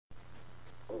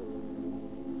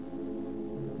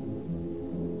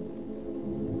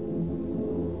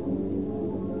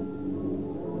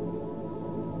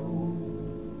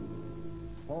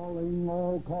Calling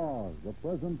all cars, a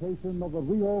presentation of the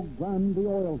Rio Grande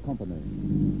Oil Company.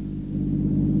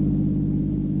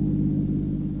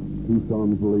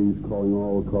 Tucson Police calling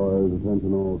all cars,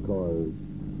 attention all cars.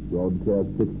 Broadcast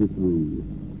 63.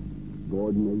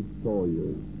 Gordon H.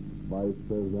 Sawyer, Vice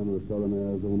President of the Southern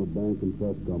Arizona Bank and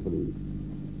Trust Company,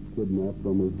 kidnapped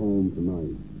from his home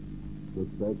tonight.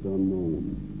 Suspect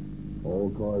unknown. All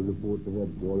cars report to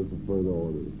headquarters for further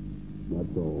orders.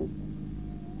 That's all.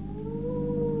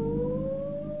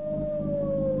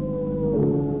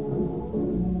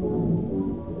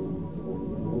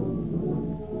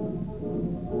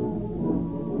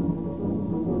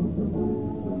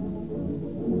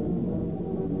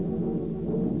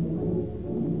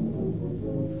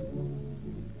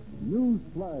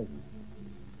 Newsflash.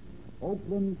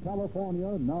 Oakland,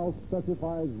 California now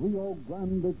specifies Rio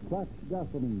Grande cracked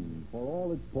gasoline for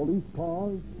all its police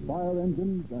cars, fire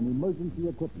engines, and emergency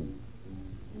equipment.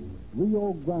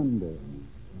 Rio Grande,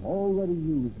 already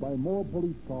used by more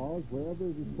police cars wherever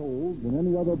it is sold than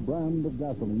any other brand of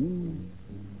gasoline,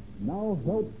 now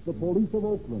helps the police of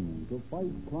Oakland to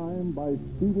fight crime by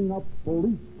speeding up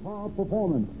police car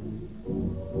performance.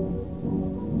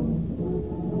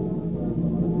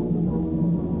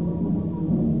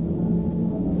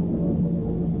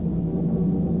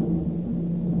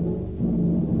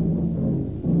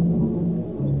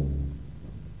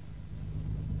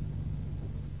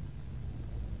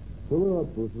 Fill her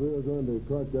up with Rio Grande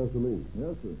cracked gasoline.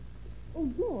 Yes, sir. Oh,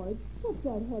 George, what's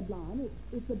that headline?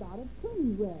 It's about a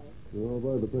train wreck. I'll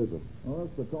buy the paper. Oh,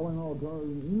 that's the Calling All Cars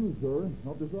News, sir.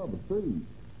 Help yourself. It's free.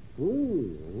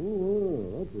 Free?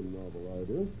 Oh, that's a novel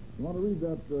idea. You want to read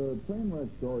that train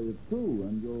wreck story? It's true,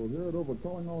 and you'll hear it over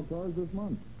Calling All Cars this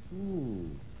month.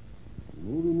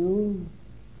 Movie news,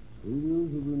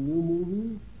 reviews of the new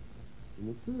movies, and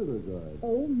the theater guide.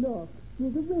 Oh, look,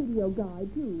 here's a radio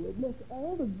guide, too. It lists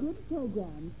all the good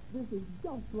programs. This is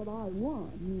just what I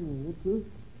want. What's this?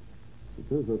 It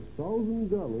says 1,000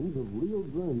 gallons of Rio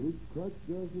Grande cracked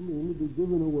gasoline to be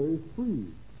given away free.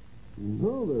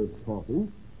 Now they're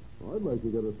talking. I'd like to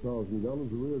get 1,000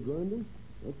 gallons of Rio Grande.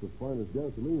 That's the finest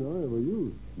gasoline I ever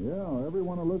used. Yeah,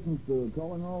 everyone who listens to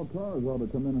Calling All Cars ought to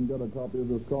come in and get a copy of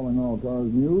this Calling All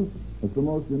Cars News. It's the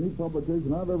most unique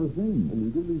publication I've ever seen. And you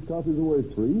give these copies away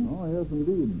free? Oh, yes,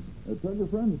 indeed. Tell your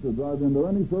friends to drive into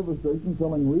any service station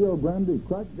selling Rio Grande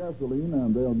cracked gasoline,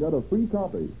 and they'll get a free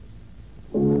copy.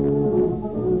 We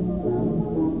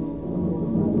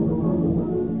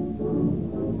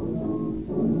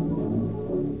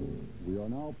are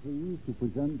now pleased to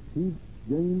present Chief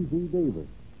James E. Davis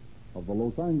of the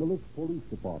Los Angeles Police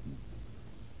Department,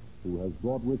 who has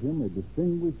brought with him a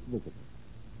distinguished visitor.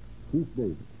 Chief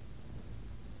Davis.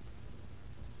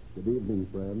 Good evening,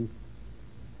 friends.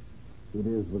 It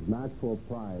is with natural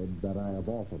pride that I have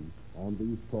often, on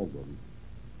these programs,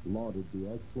 lauded the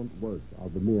excellent work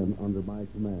of the men under my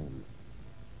command.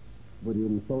 But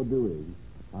in so doing,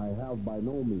 I have by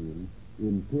no means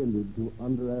intended to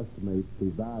underestimate the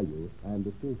value and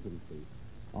efficiency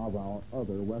of our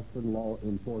other Western law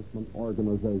enforcement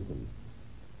organizations.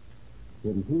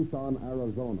 In Tucson,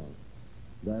 Arizona,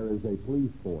 there is a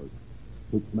police force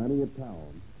which many a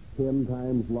town 10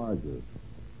 times larger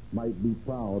might be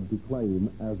proud to claim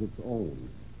as its own.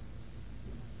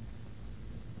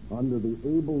 Under the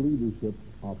able leadership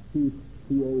of Chief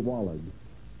C.A. Wallach,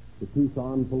 the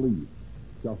Tucson Police,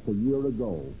 just a year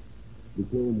ago,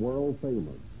 became world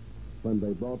famous when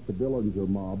they brought the Dillinger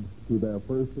mob to their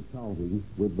first accounting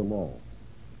with the law.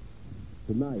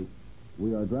 Tonight,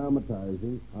 we are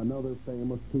dramatizing another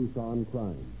famous Tucson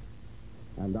crime,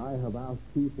 and I have asked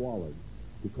Chief Wallach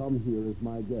to come here as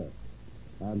my guest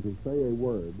and to say a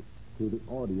word to the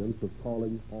audience of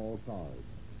Calling All Cars.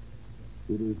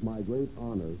 It is my great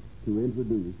honor to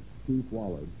introduce Chief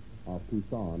Wallach of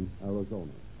Tucson,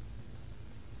 Arizona.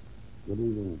 Good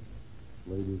evening,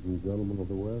 ladies and gentlemen of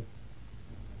the West.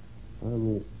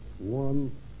 I'm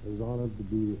one is honored to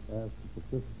be asked to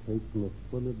participate in a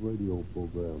splendid radio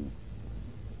program.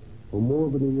 For more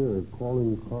than a year,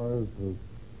 Calling Cars has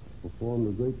performed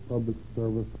a great public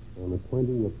service and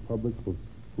acquainting the public with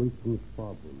policemen's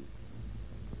problems.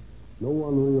 No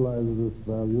one realizes this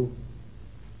value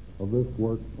of this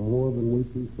work more than we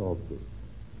police officers.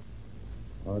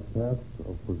 Our task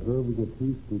of preserving the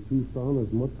peace in Tucson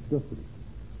is much different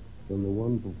than the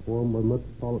one performed by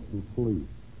metropolitan police.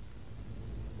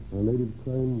 Our native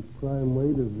crime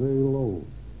rate is very low.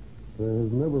 There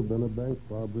has never been a bank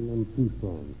robbery in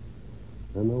Tucson,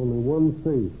 and only one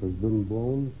safe has been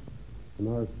blown In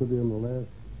our city in the last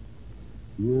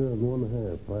year and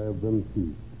 1.5, I have been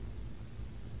chief.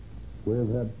 We have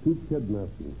had 2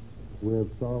 kidnappings. We have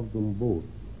solved them both.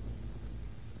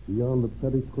 Beyond the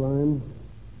petty crime,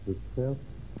 the theft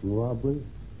and robbery,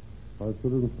 our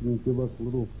citizens give us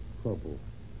little trouble.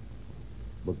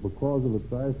 But because of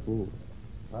its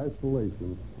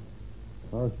isolation,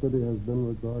 our city has been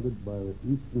regarded by the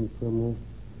eastern criminals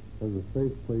as a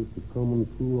safe place to come and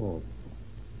cool off.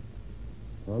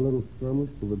 Our little skirmish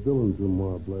with the Dillinger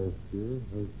mob last year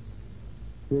has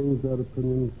changed that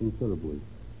opinion considerably.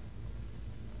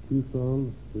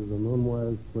 Tucson is an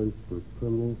unwise place for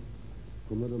criminals to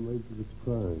commit a major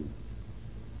crime.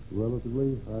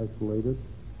 Relatively isolated,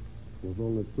 with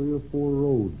only 3 or 4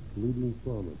 roads leading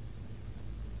from it.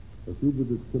 The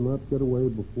fugitives cannot get away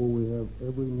before we have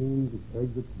every means of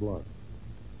exit blocked.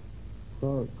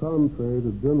 Contrary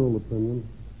to general opinion,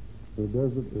 the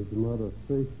desert is not a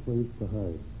safe place to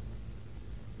hide.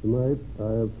 Tonight,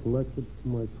 I have selected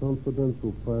from my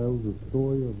confidential files the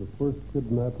story of the first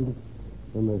kidnapping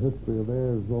in the history of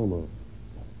Arizona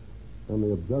and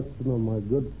the abduction of my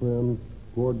good friend,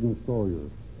 Gordon Sawyer.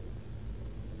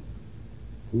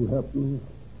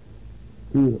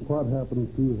 What happened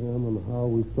to him and how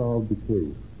we solved the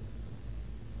case.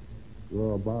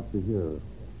 You're about to hear.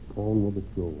 On with the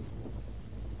show.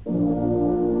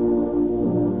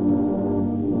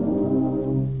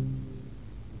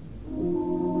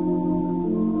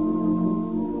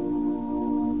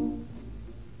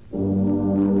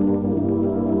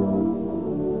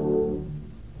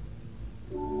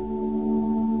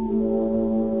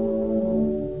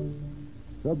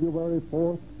 February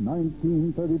 4th,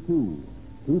 1932,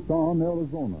 Tucson,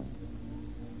 Arizona.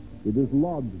 It is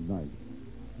lodge night,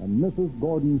 and Mrs.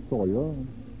 Gordon Sawyer,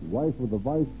 wife of the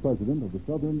vice president of the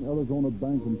Southern Arizona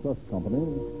Bank and Trust Company,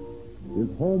 is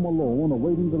home alone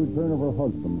awaiting the return of her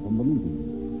husband from the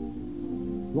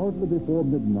meeting. Shortly before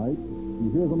midnight, she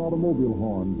hears an automobile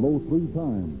horn blow 3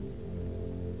 times.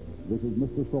 This is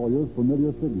Mr. Sawyer's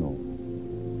familiar signal.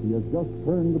 He has just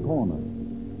turned the corner.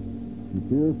 She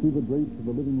peers through the drapes of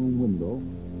the living room window,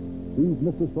 sees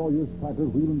Mr. Sawyer's Packard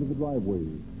wheel into the driveway.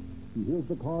 She hears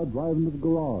the car drive into the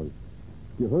garage.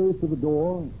 She hurries to the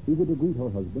door, eager to greet her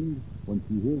husband, when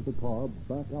she hears the car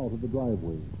back out of the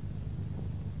driveway.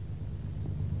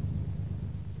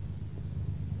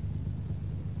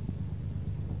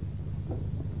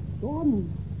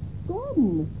 Gordon!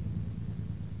 Gordon!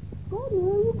 Gordon,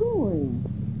 where are you going?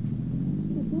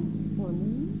 But that's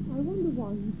funny. I wonder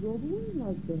why he drove away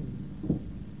like that.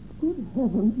 Good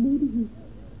heavens, maybe he...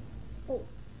 Oh,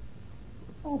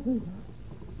 operator.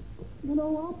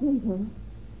 Hello, operator.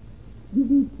 Give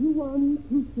me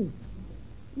 2126.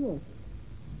 Yes.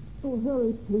 Oh,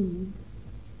 hurry, please.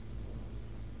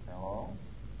 Hello?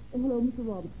 Hello, Mr.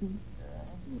 Robertson. Yeah?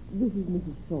 This is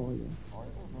Mrs. Sawyer. Oh,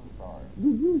 it is Mrs. Sawyer.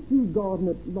 Did you see Gordon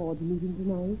at Lodge meeting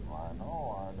tonight? I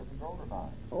know. I didn't go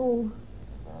tonight. Oh,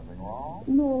 Is there anything wrong?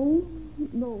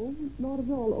 no, not at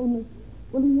all. Only,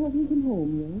 well, he hasn't come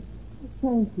home yet.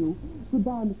 Thank you.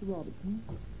 Goodbye, Mr. Robertson.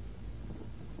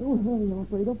 Oh, hurry,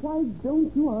 operator. Why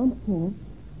don't you answer?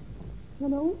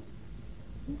 Hello?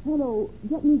 Hello.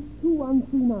 Get me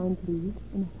 2139, please.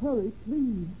 And hurry,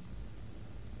 please.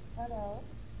 Hello?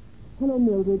 Hello,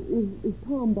 Mildred. Is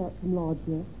Tom back from Lodge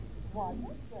yet? Why,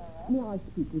 yes, Sarah. May I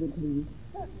speak with him, please?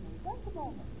 Certainly. Just a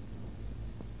moment.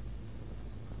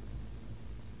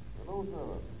 Hello,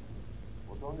 Sarah.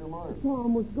 What's on your mind?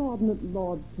 Tom, was Gordon at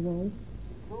Lodge tonight?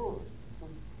 Sure.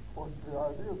 What's the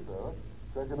idea, Sarah?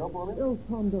 Checking up on him? Oh,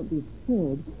 Tom, don't be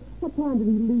scared. What time did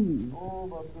he leave? Oh,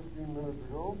 about 15 minutes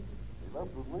ago. He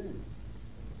left with me.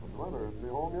 What's the matter? Isn't he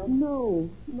home yet? No,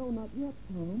 not yet,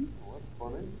 Tom. Oh, that's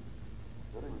funny.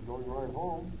 Said he was going right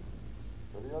home.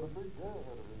 Said he had a big day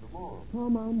ahead of him tomorrow.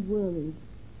 Tom, I'm worried.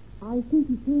 I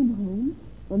think he came home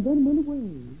and then went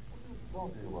away. What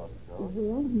are you talking about, Sarah?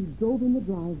 Well, he drove in the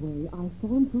driveway. I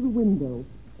saw him through the window.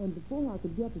 And before I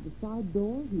could get to the side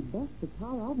door, he left the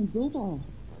car out and drove off.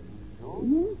 Are you sure?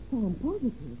 Yes, Tom,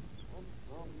 positive. That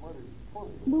sounds mighty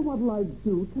funny. Well, what'll I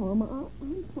do, Tom? I'm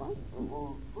frightened.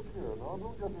 Well, look here. Now,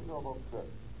 don't get yourself upset.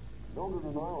 Mildred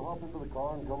and I will hop into the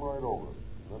car and come right over.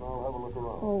 Then I'll have a look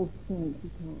around. Oh, thank you,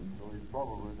 Tom. So he's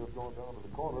probably just going down to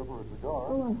the corner for a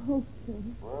cigar. Oh, I hope so.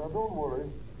 Well, don't worry.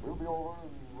 We'll be over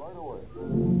right away.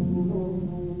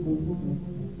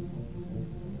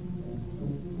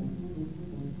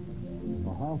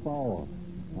 A half hour,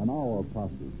 an hour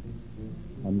passes,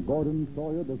 and Gordon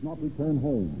Sawyer does not return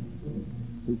home.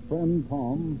 His friend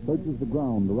Tom searches the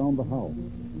ground around the house,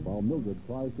 while Mildred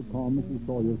tries to calm Mrs.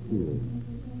 Sawyer's fears.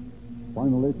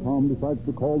 Finally, Tom decides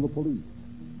to call the police.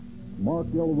 Mark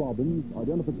L. Robbins,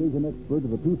 identification expert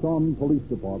of the Tucson Police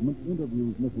Department,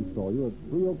 interviews Mrs. Sawyer at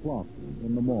 3 o'clock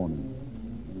in the morning.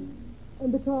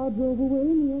 And the car drove away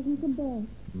and he hasn't come back.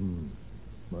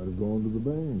 Might have gone to the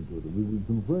bank or to visit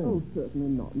some friends. Oh,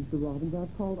 certainly not, Mr. Robbins.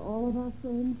 I've called all of our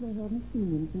friends. They haven't seen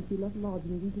him since he left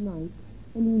lodging tonight.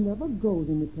 And he never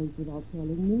goes in the place without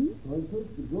telling me. I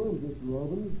searched the grove, Mr.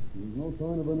 Robbins. There's no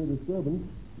sign of any disturbance.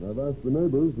 I've asked the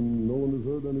neighbors, and no one has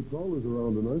heard any callers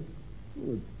around tonight.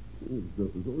 It's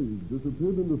just as though he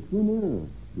disappeared into thin air.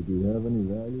 Did he have any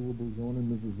valuables on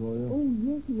him, Mrs. Sawyer? Oh,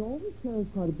 yes, he always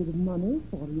carries quite a bit of money,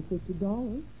 $40 or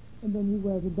 $50. And then he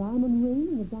wears a diamond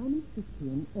ring and a diamond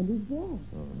pin and his watch.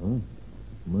 Uh-huh.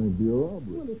 Might be a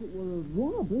robbery. Well, if it were a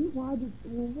robbery, why did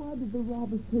the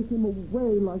robbers take him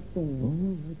away like that? Oh,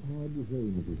 that's hard to say,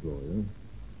 Mrs. Sawyer.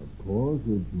 Of course,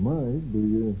 it might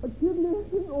be A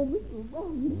kidnapping? Oh, Mr.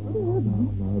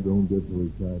 Robbins. Now, don't get so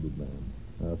excited, ma'am.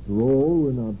 After all,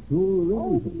 we're not sure of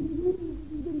Oh, anything.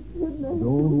 he's been kidnapped.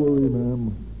 Don't worry, ma'am.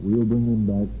 We'll bring him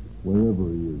back wherever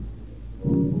he is.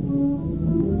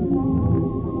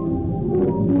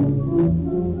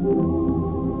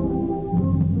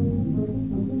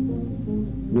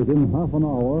 Within half an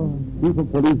hour, Chief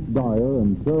of Police Dyer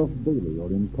and Sheriff Bailey are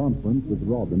in conference with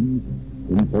Robbins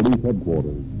in police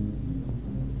headquarters.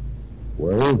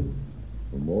 Well,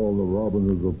 from all the Robbins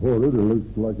has reported, it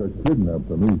looks like a kidnap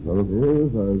to me, Sheriff.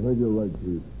 Yes, I think you're right,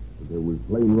 Chief. If it was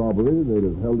plain robbery, they'd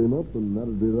have held him up, and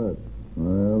that'd be that.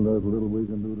 Well, there's little we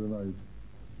can do tonight.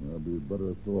 It'd be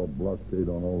better to throw a blockade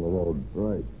on all the roads.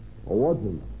 Right. Oh,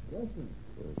 Watson. Yes, sir.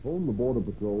 Phone the Border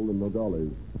Patrol in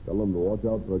Nogales. Tell them to watch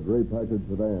out for a gray package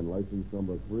sedan, license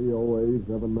number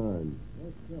 30879. Yes,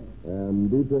 sir. And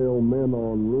detail men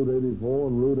on Route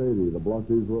 84 and Route 80 to block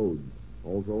these roads.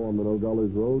 Also on the Nogales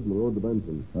Road and the road to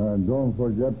Benson. And don't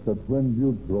forget the Twin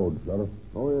Buttes Road, Sheriff.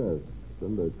 Oh, yes.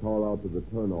 Send a car out to the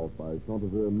turnoff by Santa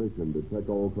Fe Mission to check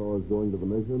all cars going to the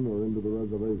mission or into the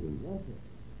reservation. Yes, sir.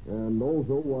 And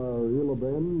also wire Isla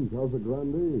Bend, Casa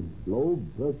Grande, Globe,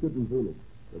 Prescott, and Phoenix.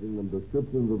 Giving them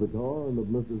descriptions of the car and of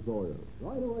Mr. Sawyer.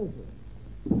 Right away,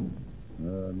 sir.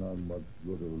 Not much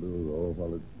good it'll do, though,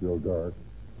 while it's still dark.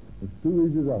 It's too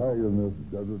easy to hide in this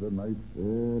desert at night.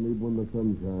 And even when the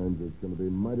sun shines, it's going to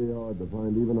be mighty hard to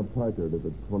find even a Packard if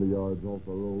it's 20 yards off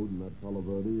the road in that Palo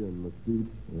Verde and Mesquite.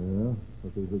 Yeah,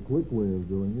 but there's a quick way of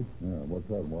doing it. Yeah,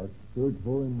 what's that, Mark? Search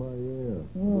for him by air.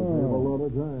 We'll save a lot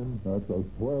of time. That's a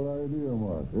swell idea,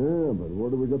 Mark. Yeah, but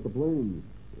where do we get the planes?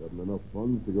 We haven't enough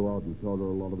funds to go out and charter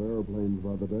a lot of airplanes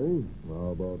by the day.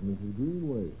 How about Mrs.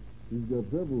 Greenway? She's got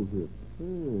several ships.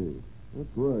 Hey,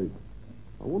 that's right.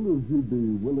 I wonder if she'd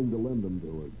be willing to lend them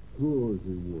to us. Sure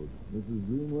she would. Mrs.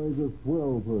 Greenway's a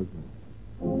swell person.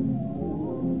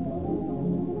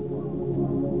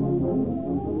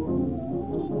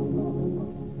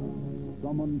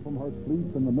 Summoned from her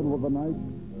sleep in the middle of the night,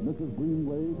 Mrs.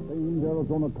 Greenway, famed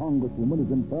Arizona congresswoman,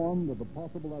 is informed of the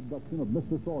possible abduction of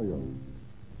Mr. Sawyer.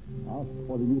 Asked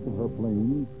for the use of her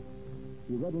plane,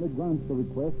 she readily grants the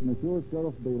request and assures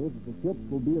Sheriff Bailey that the ships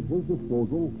will be at his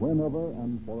disposal whenever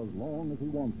and for as long as he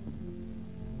wants them.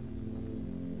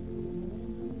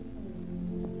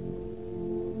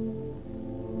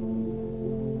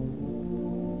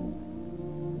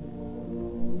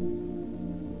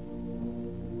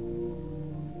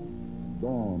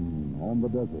 Dawn on the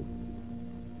desert.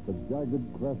 The jagged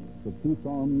crests of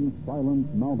Tucson's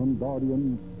silent mountain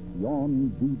guardians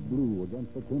yawn deep blue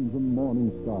against the crimson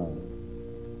morning sky.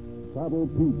 Saddle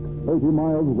Peak, 30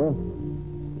 miles west,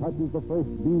 catches the first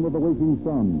beam of the waking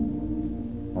sun.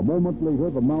 A moment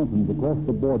later, the mountains across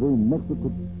the border in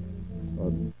Mexico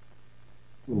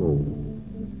below.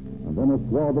 And then a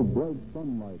swath of bright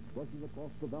sunlight brushes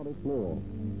across the valley floor,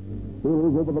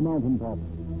 spills over the mountaintops,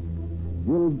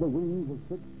 gilds the wings of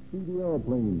 6 speedy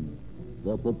airplanes,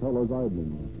 their propellers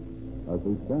idling, as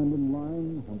they stand in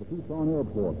line on the Tucson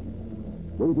airport,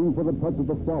 waiting for the touch of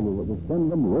the throttle that will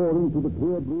send them roaring through the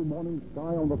clear blue morning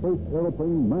sky on the first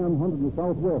airplane manhunt in the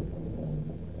southwest.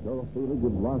 Sheriff Bailey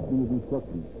gives last-minute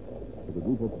instructions to the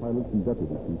group of pilots and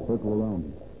deputies who circle around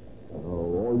him.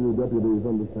 Oh, all you deputies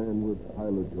understand which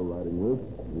pilots you're riding with.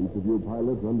 Each of you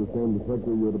pilots understand the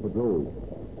sector you're to patrol.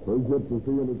 First ship to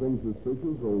see anything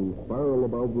suspicious will spiral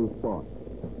about the spot.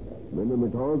 Men in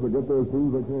the cars will get there as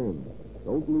soon as they can.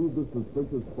 Don't leave the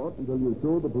suspicious spot until you're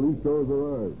sure the police cars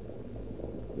arrive.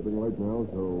 Getting late now,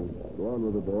 so go on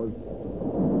with it, boys.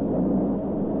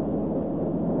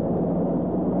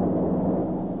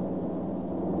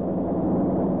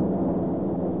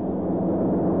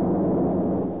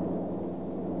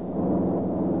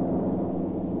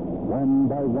 One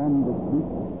by one, the sweet,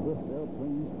 swift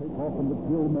airplanes take off in the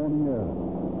chill morning air.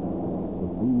 The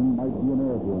scene might be an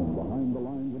airdrome behind the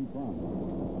lines in front.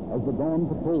 As the dawn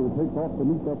patrol takes off to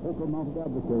meet their poker-mounted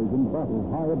adversaries in battle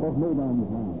high above no man's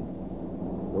land.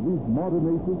 For these modern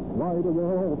aces fly to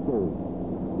war also,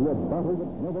 to a battle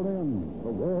that never ends, the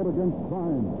war against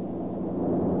crime.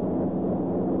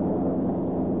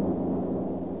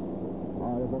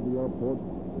 High above the airport,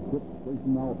 the ships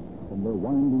straighten out from their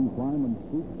winding climb and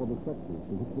shoot for the sectors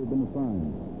to which they've been assigned.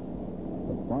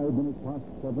 At 5 minutes past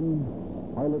 7,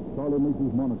 pilot Charlie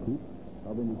Macy's Monocoupe,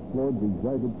 having explored the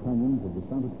jagged canyons of the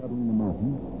Santa Catalina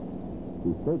Mountains,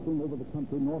 is circling over the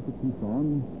country north of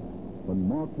Tucson when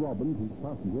Mark Robbins, his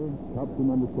passenger, taps him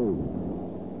on the shoulder.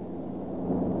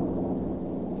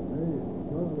 Hey,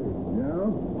 Charlie.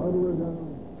 Yeah? Huddle her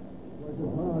down. Like a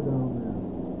car down there.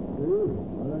 See it?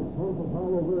 By that pump of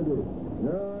Palo Verde.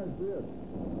 Yeah, I see it.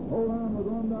 Hold on, we're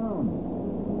going down.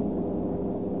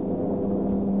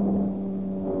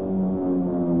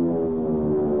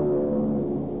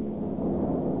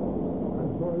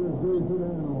 Great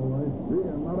sedan, all right. See,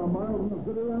 I'm not a mile from the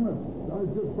city limit.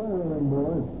 Start your firing,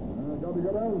 boys. Got to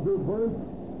get altitude first.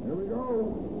 Here we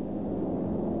go.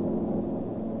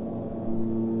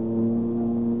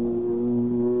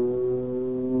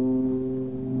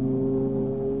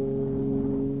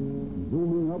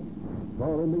 Zooming up,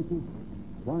 Charlie Macy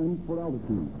climbs for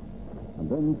altitude and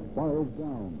then spirals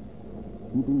down,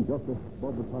 keeping just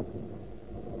above the taxi.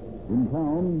 In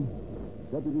town,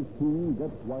 Deputies King,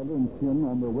 Getz, Weiler, and Chin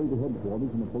on their way to headquarters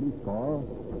in a police car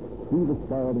see the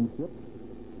spiraling ship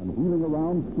and wheeling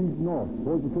around speed north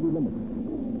towards the city limits.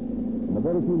 In a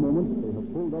very few moments, they have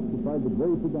pulled up beside the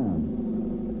gray sedan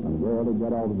and rarely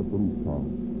get out of the police car.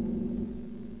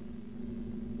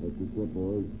 That's the ship,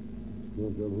 boys.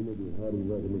 Can't tell who may be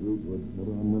hiding back in the Greekwood.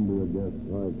 Better remember your guess.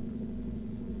 Right.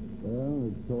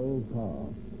 Well, it's Sawyer's car.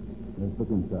 Let's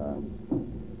look inside.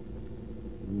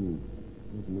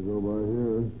 Nothing to go by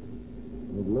here.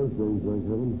 Look less things, thank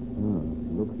heaven.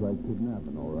 Looks like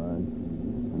kidnapping, all right.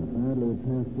 And apparently a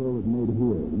transfer was made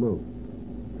here. Look.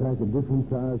 Track of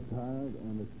different sized tires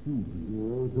and a key.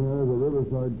 Yeah, those tires are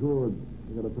Riverside cords.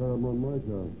 I got a pair of them on my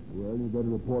car. Well, you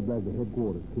better report back to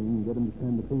headquarters, King. Get him to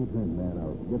send the fingerprint man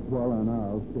out. Get Waller and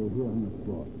I'll stay here on the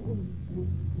spot.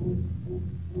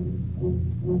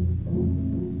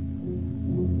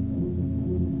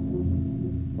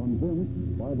 Convinced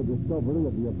by the discovery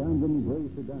of the abandoned gray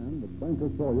sedan that Banker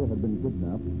Sawyer had been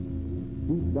kidnapped,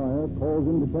 Chief Dyer calls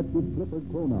in Detective Clifford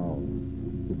Cronau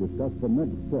to discuss the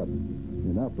next step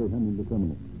in apprehending the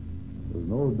criminal. There's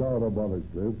no doubt about it,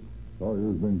 Cliff.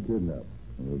 Sawyer's been kidnapped.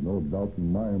 And there's no doubt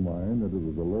in my mind that it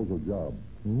was a local job.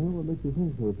 Well, what makes you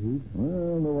think so, Pete?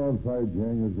 Well, no outside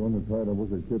gang is going to try to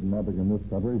work a kidnapping in this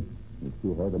country. It's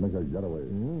too hard to make a getaway.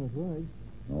 Yeah, that's right.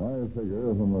 Now, I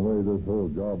figure from the way this whole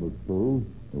job is proved,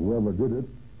 whoever did it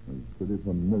is pretty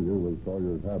familiar with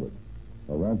Sawyer's habits.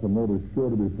 A ransom note is sure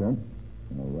to be sent,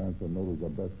 and a ransom note is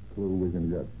the best clue we can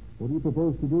get. What do you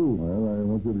propose to do? Well, I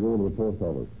want you to go to the post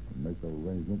office and make the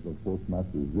arrangement with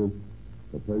Postmaster Zisk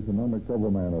to place an undercover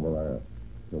man over there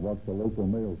to watch the local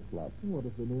mail slot. What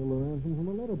if they mail the ransom from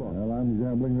a letterbox? Well, I'm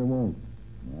gambling they won't.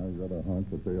 I've got a hunch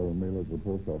that they'll mail it to the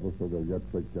post office so they'll get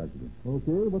Frick Jackson.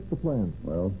 Okay, what's the plan?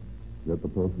 Well, get the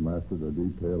postmaster to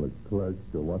detail a clerk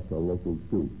to watch the local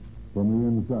shoot from the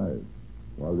inside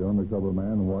while the undercover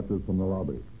man watches from the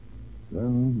lobby.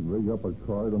 Then rig up a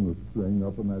card on the string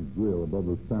up in that grill above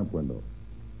the stamp window.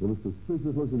 If a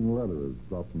suspicious-looking letter is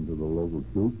dropped into the local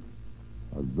chute,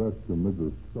 addressed to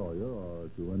Mrs. Sawyer or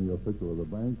to any official of the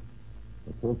bank,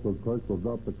 the postal clerk will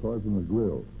drop the card in the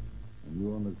grill. And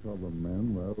you undercover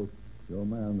men, well, your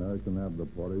man there can have the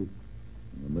party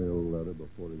and the mail letter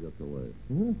before he gets away.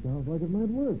 Yeah, sounds like it might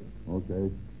work.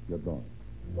 Okay, get on.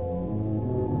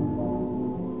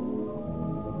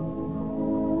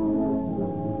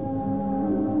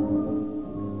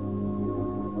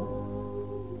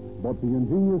 But the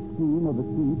ingenious scheme of the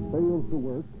chief fails to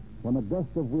work when a gust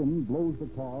of wind blows the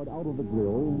card out of the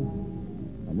grill,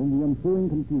 and in the ensuing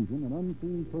confusion, an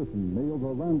unseen person mails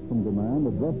a ransom demand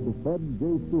addressed to Fred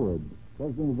J. Stewart,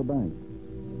 president of the bank.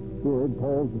 Stewart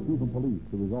calls the chief of police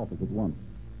to his office at once.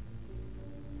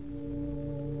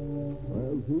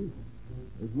 Well, Chief,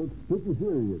 this looks pretty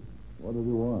serious. What does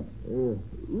he want?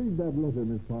 Read that letter,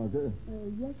 Miss Parker.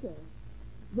 Yes, sir.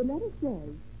 The letter says,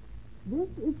 "This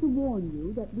is to warn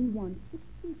you that we want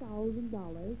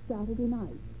 $60,000 Saturday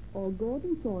night, or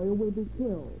Gordon Sawyer will be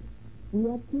killed. We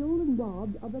have killed and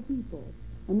robbed other people.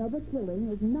 Another killing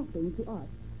is nothing to us.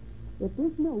 If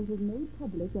this note is made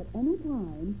public at any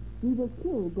time, we will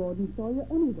kill Gordon Sawyer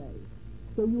anyway,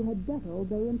 so you had better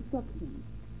obey instructions.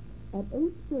 At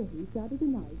 8:30 Saturday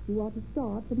night, you are to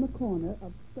start from the corner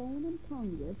of Stone and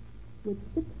Congress with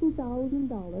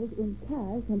 $60,000 in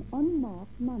cash and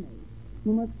unmarked money.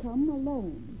 You must come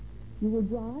alone. You will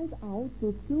drive out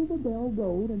to Silver Bell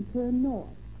Road and turn north.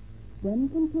 Then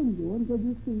continue until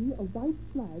you see a white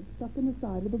flag stuck in the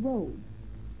side of the road.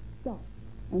 Stop,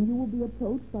 and you will be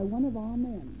approached by one of our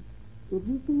men. If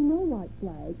you see no white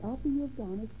flag after you have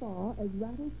gone as far as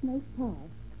Rattlesnake Pass,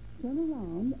 turn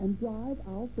around and drive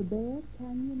out the Bear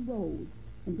Canyon Road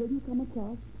until you come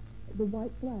across the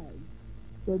white flag.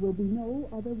 There will be no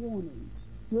other warning.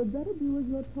 You had better do as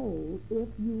you're told if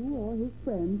you or his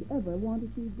friends ever want to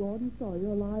see Gordon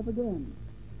Sawyer alive again.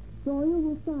 Sawyer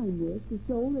will sign this to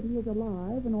show that he is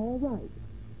alive and all right.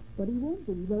 But he won't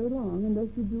be very long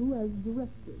unless you do as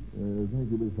directed.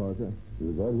 Thank you, Miss Parker.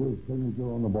 Is that his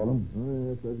signature on the bottom? Oh,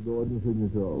 yes, that's Gordon's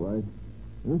signature, all right.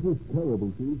 This is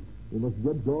terrible, Chief. We must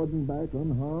get Gordon back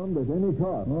unharmed at any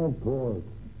cost. Of course.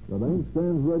 The bank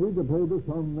stands ready to pay the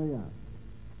sum they ask.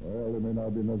 Well, it may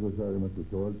not be necessary, Mr.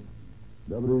 Short.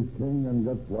 Deputies King and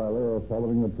Gutzweiler are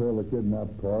following the trail of the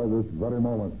kidnapped car this very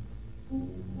moment.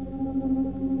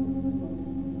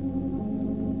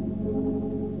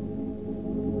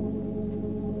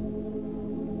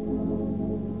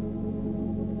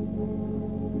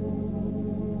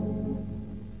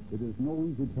 It is no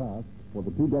easy task for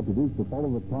the two deputies to follow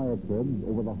the tire treads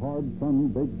over the hard,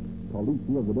 sun-baked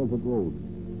caliche of the desert road.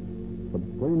 But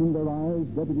straining their eyes,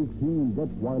 Deputies King and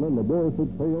Gutzweiler laboriously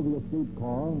trail the escape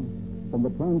car from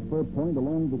the transfer point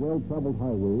along the well-traveled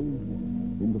highway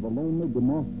into the lonely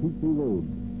DeMoss Petrie Road,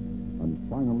 and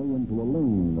finally into a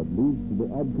lane that leads to the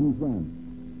Adkins Ranch.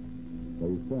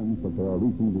 They sense that they are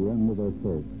reaching the end of their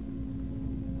search.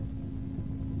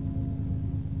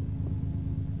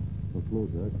 Slow,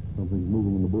 Jack. Something's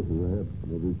moving in the bushes ahead.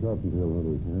 Maybe cottontail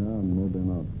hunters. Yeah, maybe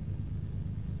not.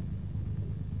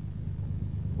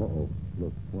 Uh-oh.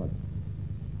 Look, what?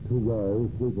 Two guys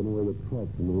sweeping away the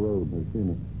trucks in the road. They've seen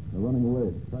us. They're running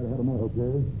away. Try to head them off.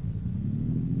 Okay.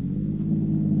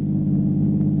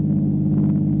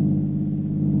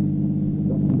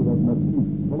 Just into that mesquite.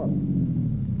 Pull up.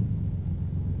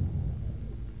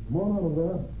 Come on out of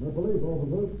there. They're police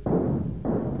officers.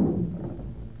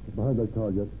 Behind that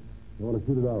car, Jet. You want to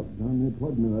shoot it out. You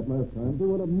plugged me that last time. They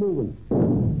went up moving.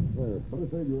 There. Better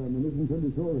save your ammunition until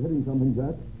you're sure of hitting something,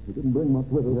 Jack. We didn't bring much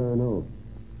with us. Yeah, I know.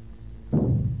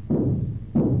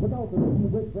 Look out for this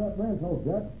break that ranch house,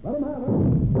 Jack. Let them have it.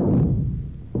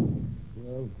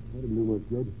 Well, that didn't do much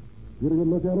good. You get a good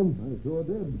look at him? I sure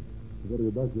did. You better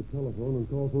get back to your telephone and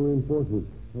call for reinforcements.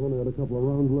 I've only got a couple of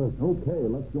rounds left. Okay,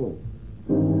 let's go.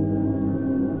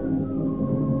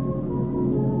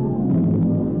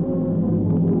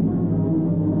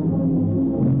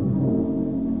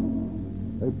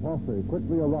 A posse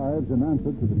quickly arrives in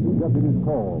answer to the two deputies'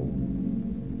 call.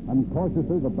 And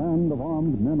cautiously the band of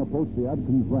armed men approach the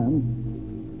Adkins Ranch,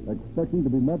 expecting to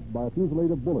be met by a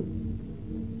fusillade of bullets.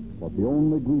 But the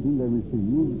only greeting they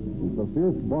receive is the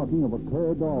fierce barking of a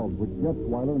cur dog which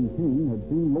Gutzweiler and King had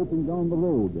seen loping down the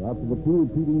road after the two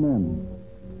retreating men.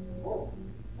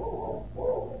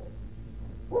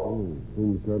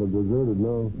 Seems kind of deserted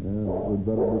now. Yeah, we'd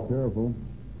better be careful.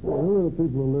 Who are the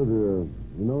people who live here?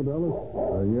 You know, Dallas?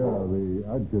 Yeah, the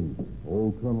Adkins.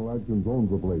 Old Colonel Adkins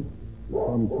owns the place. His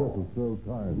son Chris is still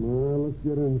time. Well, let's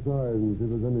get inside and see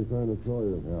if there's any sign of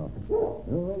Sawyer. Yeah.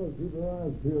 Well, let's keep our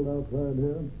eyes peeled outside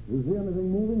here. You see anything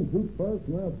moving, shoot first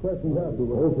and ask questions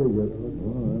afterwards. Okay, yes.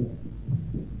 All right.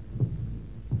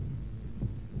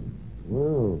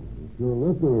 Well, you sure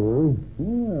left in a hurry.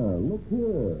 Yeah, look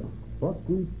here.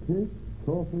 Buckwheat cake,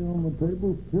 coffee on the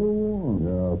table, still warm.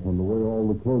 Yeah, from the way all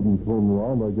the clothing thrown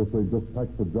around, I guess they just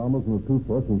packed pajamas and a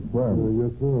toothbrush and swam. I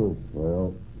guess so.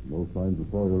 Well, no signs of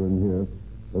Sawyer in here.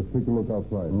 Let's take a look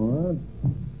outside. All right.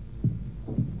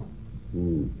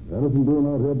 Anything doing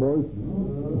out here, boys?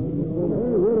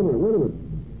 Hey, wait a minute.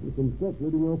 There's some stuff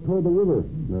leading off toward the river.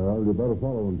 Yeah, you better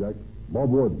follow him, Jack. Bob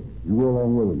Wood, you go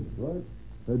along with him. Right?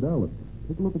 Hey, Dallas,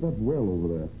 take a look at that well over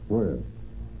there. Where?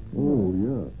 Oh,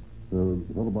 yeah.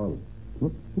 What about it?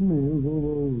 Looks to me as though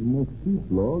those mesquite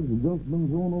logs have just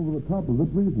been thrown over the top of it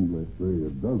recently.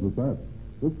 See, it does at that.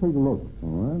 Let's take a look.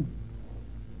 All right.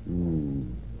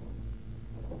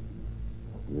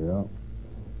 Yeah.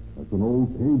 That's an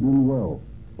old caved-in well,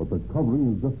 but the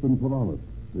covering has just been put on it.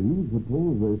 Do you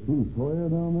suppose they threw Sawyer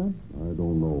down there? I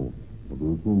don't know, but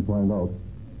we'll soon find out.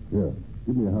 Here,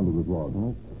 give me a hand with this rod.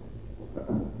 Oh.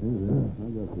 Here,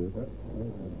 I got this.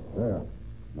 There.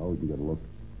 Now we can get a look.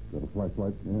 Got a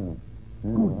flashlight? Yeah.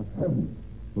 Good heavens.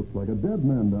 Looks like a dead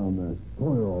man down there.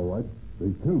 Sawyer, all right.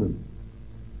 They killed him.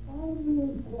 I'm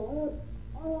being quiet.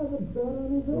 I haven't done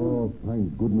anything. Oh,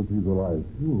 thank goodness he's alive.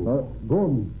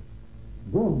 Gordon.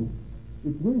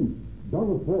 It's me,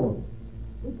 Dallas Ford.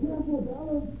 Be careful,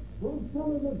 Dallas. Those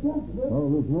fellas are desperate. Oh,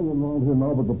 there's no one around here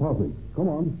now but the posse. Come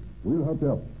on. We'll help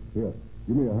you up. Here,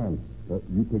 give me a hand.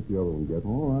 You take the other one, Get.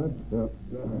 All right. Yeah.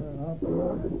 I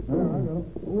got him.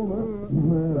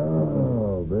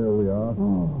 Oh, there we are.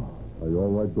 Oh, Are you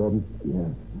all right, Gordon? yes.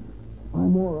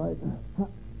 I'm all right.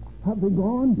 Have they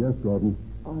gone? Yes, Gordon.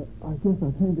 I guess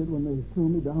I fainted when they threw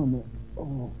me down there.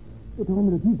 Oh, they told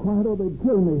me to keep quiet or they'd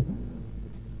kill me.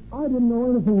 I didn't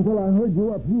know anything until I heard you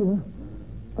up here.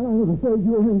 And I was afraid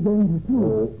you were in danger, too.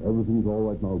 Oh, everything's all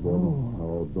right now, Gordon.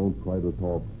 Oh, don't try to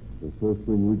talk. The first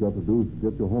thing we got to do is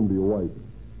get you home to your wife.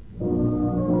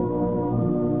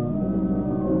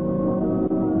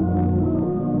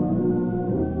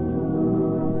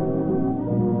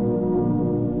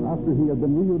 After he had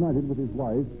been reunited with his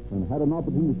wife and had an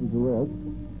opportunity to rest,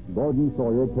 Gordon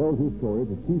Sawyer tells his story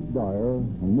to Chief Dyer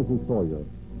and Mrs. Sawyer.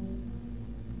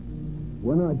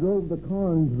 When I drove the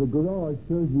car into the garage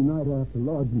Thursday night after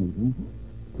lodge meeting,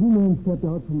 two men stepped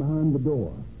out from behind the door,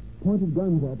 pointed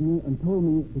guns at me, and told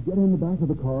me to get in the back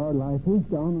of the car, lie face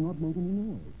down, and not make any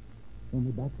noise. Then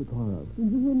they backed the car up.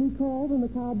 Did you hear me call when the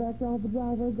car backed off the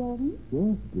driveway, Gordon?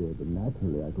 Yes, dear, but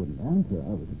naturally I couldn't answer.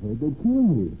 I was afraid they'd kill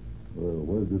me. Well,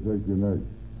 where'd you take your next?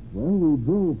 Well, we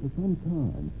drove for some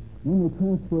time. Then they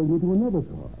transferred me to another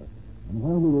car. And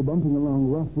while we were bumping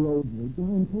along rough roads, they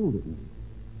blindfolded me.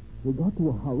 We got to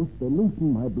a house, they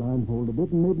loosened my blindfold a bit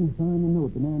and made me sign a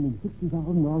note demanding $60,000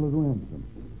 ransom.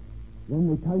 Then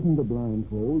they tightened the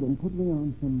blindfold and put me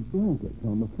on some blankets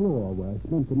on the floor where I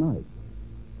spent the night.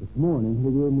 This morning, they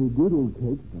gave me griddle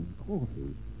cakes and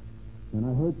coffee. Then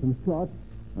I heard some shots,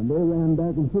 and they ran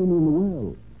back and threw me in the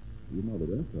well. You know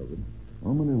the rest of it.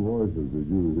 How many voices did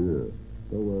you hear?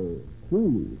 There were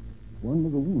three. One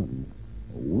was a woman.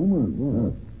 A woman?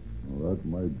 Yes. Well, that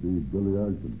might be Billy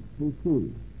Adkins. Who's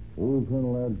she? Old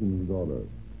Colonel Adkins' daughter.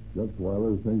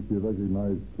 Gutzweiler thinks he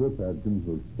recognized Trip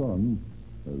Adkins' son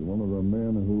as one of the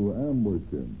men who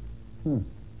ambushed him.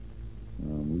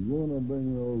 I'm going to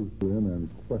bring those in and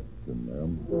question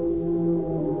them.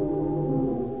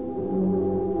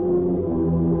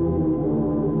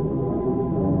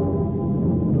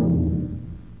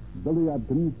 Billy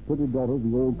Adkins, pretty daughter of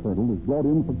the old colonel, is brought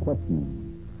in for questioning.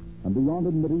 And beyond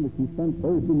admitting that she spent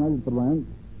Thursday night at the ranch,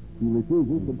 she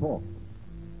refuses to talk.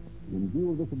 In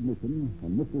view of this admission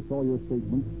and Mr. Sawyer's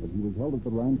statement that he was held at the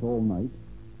ranch all night,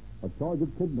 a charge of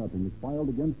kidnapping is filed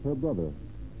against her brother,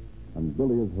 and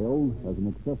Billy is held as an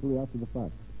accessory after the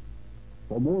fact.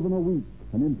 For more than a week,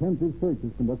 an intensive search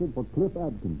is conducted for Cliff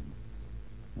Adkins.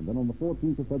 And then on the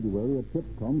 14th of February, a tip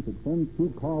comes that sends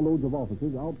 2 carloads of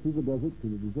officers out through the desert to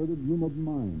the deserted Yuma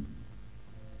mine.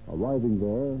 Arriving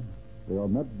there, they are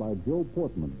met by Joe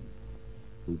Portman,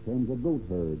 who tends a goat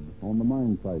herd on the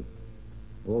mine site.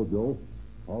 Oh, Joe,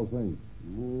 how's things?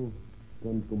 You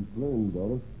can't complain,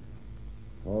 Dallas.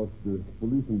 How's the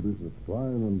policing business?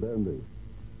 Fine and dandy.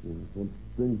 What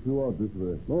brings you out this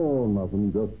way? Oh,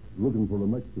 nothing. Just looking for the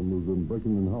Mexican who's been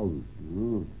breaking in houses.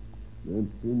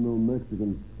 Ain't seen no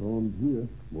Mexicans around here.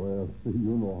 Well,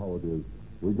 you know how it is.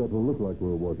 We got to look like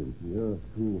we're working. Yeah,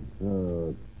 true.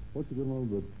 What's you getting on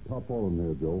the top on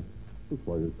there, Joe? Looks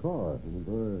like a car.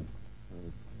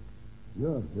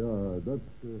 Yeah, that's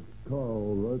the car,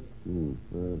 all right.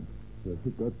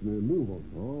 Got the move on.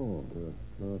 Oh.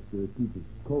 Have to keep it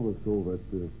covered so that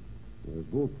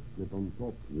boats get on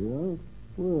top. Yeah?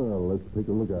 Well, let's take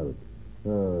a look at it.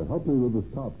 Help me with the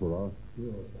stop, Farrar.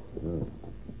 Sure.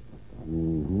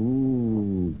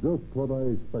 Just what I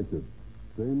expected.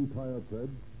 Same tire tread,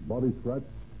 body scratch,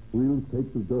 wheels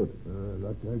caked with dirt.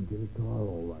 That's Adkins' car,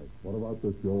 all right. What about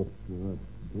this, Joe? Don't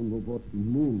know what you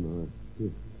mean.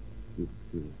 It's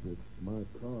my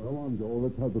car. Come on, Joe.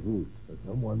 Let's have the truth. There's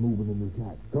someone moving in this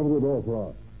hat. Cover the door,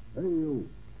 Farrar. Hey, you.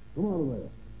 Come out of there.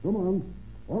 Come on.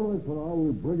 All right, Farrar.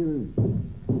 We'll bring it in.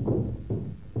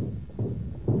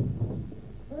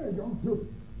 Hey, don't shoot.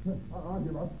 I'll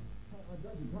give up.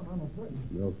 I'm afraid.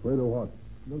 You're afraid of what?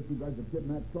 Those 2 guys have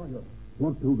kidnapped Sawyer.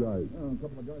 What 2 guys? A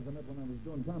couple of guys I met when I was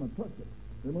doing time at Tusker.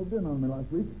 They moved in on me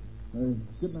last week. They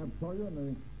kidnapped Sawyer,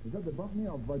 and they said they bumped me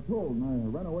off by toll, and I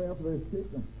ran away after they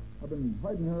escaped. I've been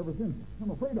hiding here ever since.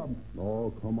 I'm afraid of them. Oh,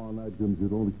 come on, Adkins. You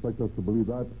don't expect us to believe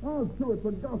that? Oh, it's true. It's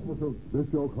a gospel truth. This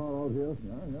your car out here?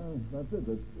 Yeah, that's it.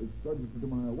 It's registered to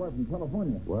my wife in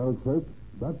California. Well, Chris,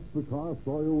 that's the car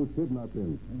Sawyer was kidnapped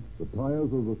in. The tires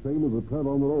are the same as the tread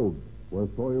on the road, where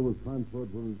Sawyer was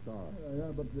transferred from his car. Yeah,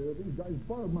 but these guys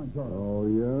borrowed my car. Oh,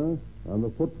 yeah? And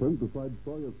the footprint beside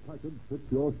Sawyer's package fits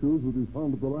your shoes that he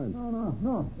found at the ranch.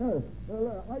 No. Yes.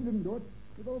 I didn't do it.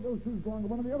 Those shoes belong to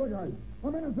one of the other guys.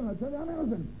 I'm innocent, I tell you, I'm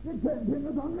innocent. You can't pin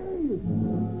this on me.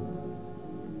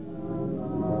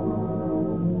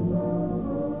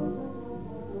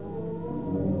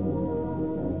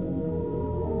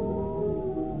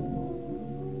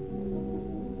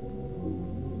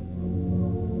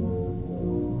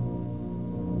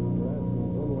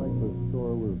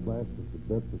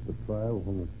 set at the trial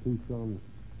when the Tucson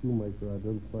shoemaker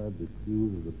identified the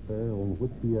shoes as a pair on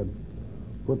which he had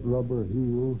put rubber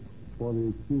heels for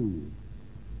the accused.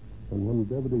 And when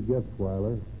Deputy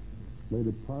Getzweiler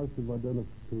made a positive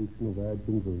identification of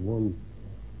Adkins as one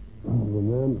of the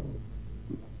men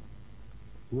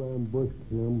who ambushed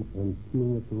him and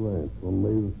King at the ranch on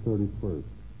May the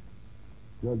 31st.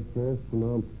 Judge Fass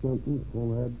pronounced sentence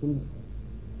on Adkins,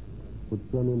 which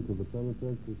sent him to the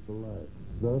penitentiary for life.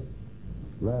 Thus,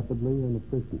 rapidly and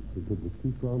efficiently did the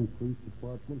Tucson Police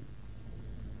Department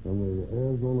and the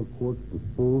Arizona courts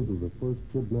dispose of the first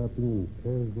kidnapping in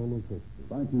Arizona's history.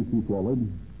 Thank you, Chief Wallace.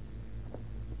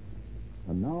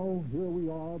 And now, here we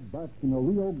are back in the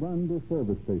Rio Grande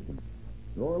service station.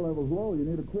 The oil level's low. You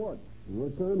need a quart.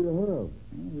 What kind do you have? Well,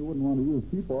 you wouldn't want to use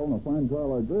cheap oil in a fine car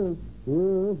like this.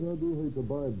 Yes, I do hate to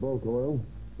buy bulk oil.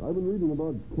 I've been reading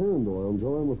about canned oil, so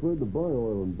I'm afraid to buy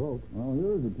oil in bulk. Well,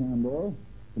 here's a canned oil.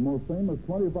 The most famous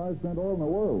 25-cent oil in the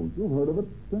world. You've heard of it.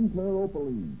 Sinclair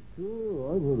Opaline.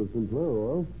 Sure, I've heard of Sinclair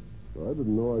oil. I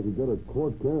didn't know I could get a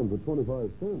quart can for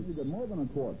 25 cents. You get more than a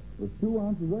quart. There's 2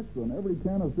 ounces extra in every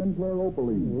can of Sinclair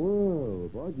Opaline. Well,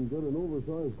 if I can get an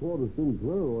oversized quart of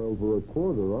Sinclair oil for a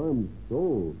quarter, I'm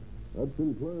sold. That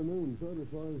Sinclair name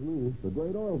satisfies me. It's a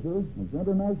great oil, sir. It's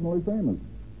internationally famous.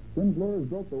 Sinclair has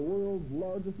built the world's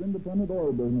largest independent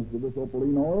oil business with this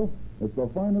Opaline oil. It's the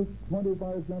finest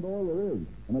 25-cent oil there is,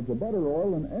 and it's a better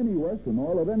oil than any Western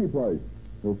oil at any price.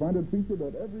 You'll find it featured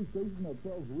at every station that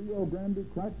sells Rio Grande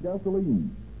cracked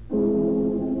gasoline.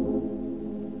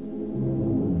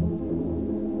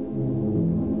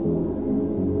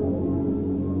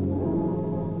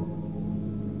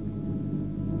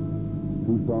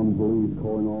 Tucson police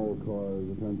calling all cars,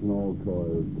 attention all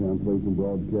cars, cancellation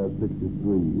broadcast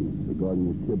 63 regarding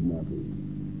a kidnapping.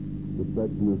 Suspect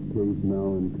in this case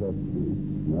now in custody.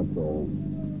 And that's all.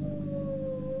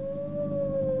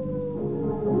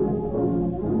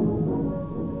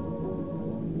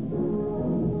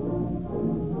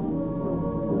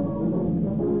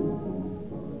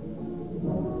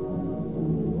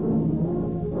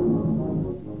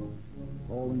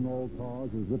 Calling All Cars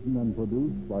is written and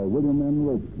produced by William N.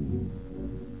 Robeson.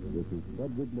 This is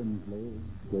Frederick Lindsley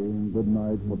saying good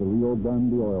night for the Rio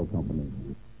Grande Oil Company.